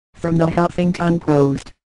From the Huffington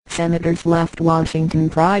Post. Senators left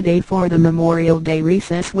Washington Friday for the Memorial Day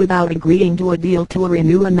recess without agreeing to a deal to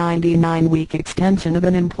renew a 99-week extension of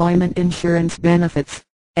unemployment insurance benefits.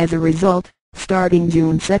 As a result, starting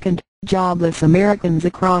June 2, jobless Americans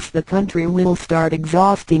across the country will start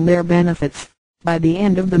exhausting their benefits. By the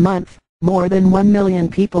end of the month, more than 1 million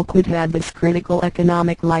people could have this critical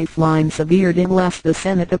economic lifeline severed unless the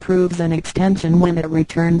Senate approves an extension when it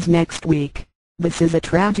returns next week. This is a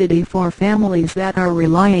tragedy for families that are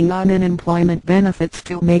relying on unemployment benefits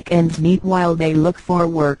to make ends meet while they look for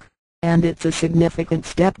work. And it's a significant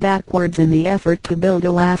step backwards in the effort to build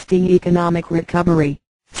a lasting economic recovery.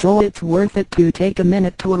 So it's worth it to take a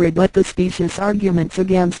minute to rebut the specious arguments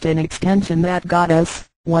against an extension that got us,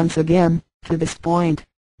 once again, to this point.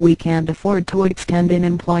 We can't afford to extend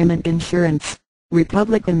unemployment insurance.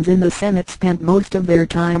 Republicans in the Senate spent most of their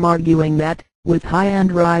time arguing that, with high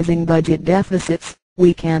and rising budget deficits,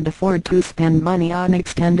 we can't afford to spend money on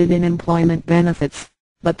extended unemployment benefits.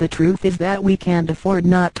 But the truth is that we can't afford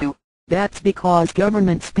not to. That's because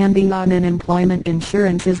government spending on unemployment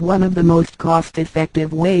insurance is one of the most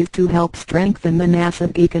cost-effective ways to help strengthen the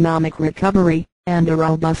nascent economic recovery, and a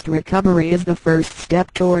robust recovery is the first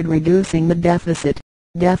step toward reducing the deficit.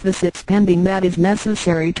 Deficit spending that is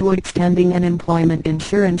necessary to extending unemployment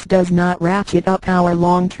insurance does not ratchet up our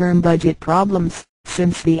long-term budget problems,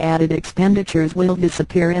 since the added expenditures will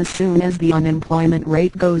disappear as soon as the unemployment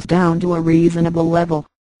rate goes down to a reasonable level.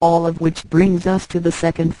 All of which brings us to the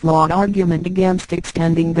second flawed argument against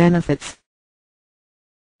extending benefits.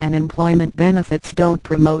 Unemployment benefits don't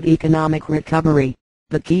promote economic recovery.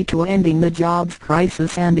 The key to ending the jobs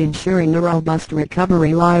crisis and ensuring a robust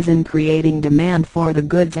recovery lies in creating demand for the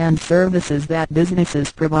goods and services that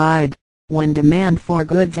businesses provide. When demand for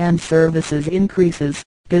goods and services increases,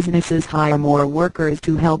 businesses hire more workers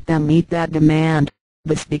to help them meet that demand.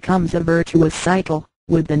 This becomes a virtuous cycle,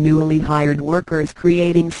 with the newly hired workers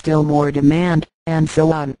creating still more demand, and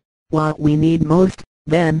so on. What we need most,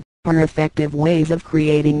 then, are effective ways of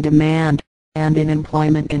creating demand. And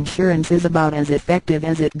unemployment insurance is about as effective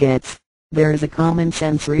as it gets. There's a common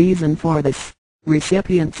sense reason for this.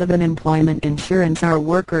 Recipients of unemployment insurance are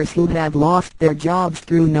workers who have lost their jobs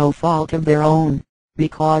through no fault of their own.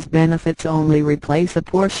 Because benefits only replace a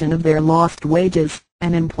portion of their lost wages,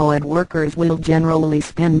 unemployed workers will generally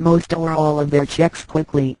spend most or all of their checks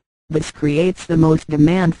quickly. This creates the most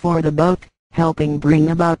demand for the buck, helping bring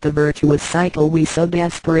about the virtuous cycle we so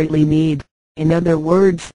desperately need. In other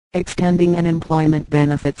words, extending unemployment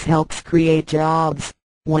benefits helps create jobs.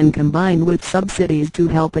 When combined with subsidies to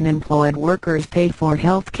help unemployed workers pay for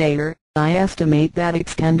health care, I estimate that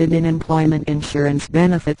extended unemployment insurance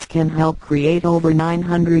benefits can help create over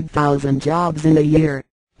 900,000 jobs in a year.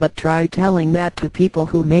 But try telling that to people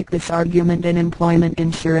who make this argument unemployment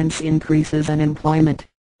insurance increases unemployment.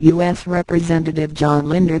 U.S. Representative John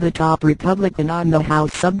Linder, the top Republican on the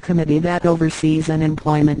House subcommittee that oversees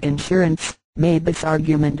unemployment insurance, made this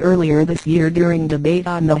argument earlier this year during debate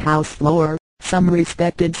on the House floor. Some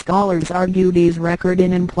respected scholars argue these record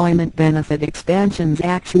unemployment benefit expansions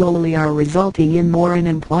actually are resulting in more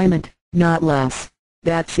unemployment, not less.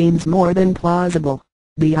 That seems more than plausible.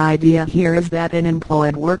 The idea here is that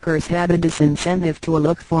unemployed workers have a disincentive to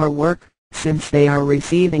look for work, since they are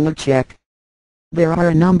receiving a check. There are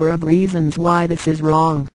a number of reasons why this is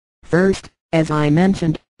wrong. First, as I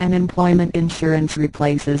mentioned, unemployment insurance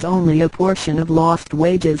replaces only a portion of lost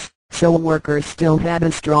wages, so workers still have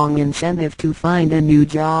a strong incentive to find a new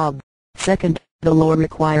job. Second, the law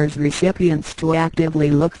requires recipients to actively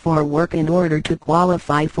look for work in order to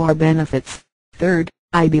qualify for benefits. Third,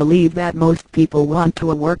 I believe that most people want to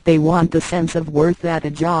work. They want the sense of worth that a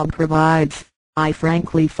job provides. I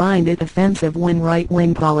frankly find it offensive when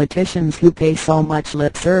right-wing politicians who pay so much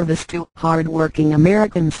lip service to hard-working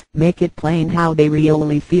Americans make it plain how they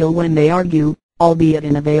really feel when they argue, albeit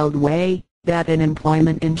in a veiled way, that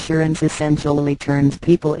unemployment insurance essentially turns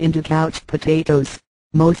people into couch potatoes.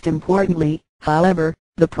 Most importantly, however,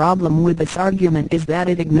 the problem with this argument is that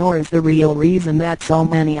it ignores the real reason that so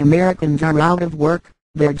many Americans are out of work.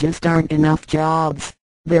 There just aren't enough jobs.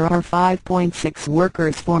 There are 5.6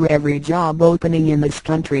 workers for every job opening in this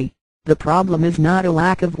country. The problem is not a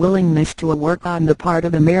lack of willingness to work on the part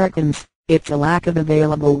of Americans, it's a lack of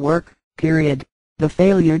available work, period. The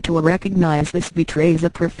failure to recognize this betrays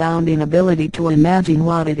a profound inability to imagine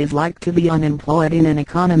what it is like to be unemployed in an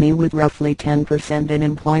economy with roughly 10%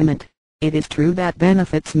 unemployment. It is true that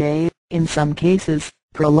benefits may, in some cases,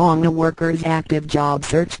 prolong a worker's active job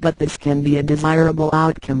search, but this can be a desirable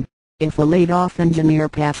outcome. If a laid-off engineer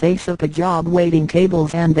passes up a job waiting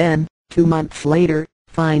tables and then, 2 months later,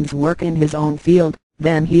 finds work in his own field,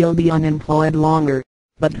 then he'll be unemployed longer.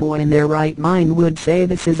 But who in their right mind would say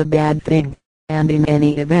this is a bad thing? And in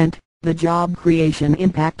any event, the job creation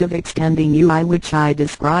impact of extending UI, which I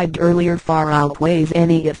described earlier, far outweighs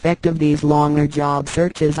any effect of these longer job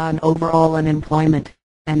searches on overall unemployment.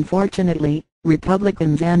 Unfortunately,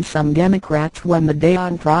 Republicans and some Democrats won the day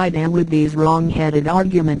on Friday with these wrong-headed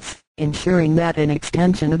arguments, ensuring that an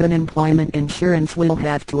extension of unemployment insurance will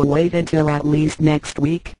have to wait until at least next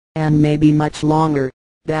week, and maybe much longer.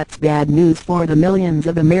 That's bad news for the millions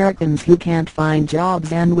of Americans who can't find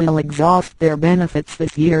jobs and will exhaust their benefits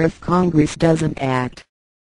this year if Congress doesn't act.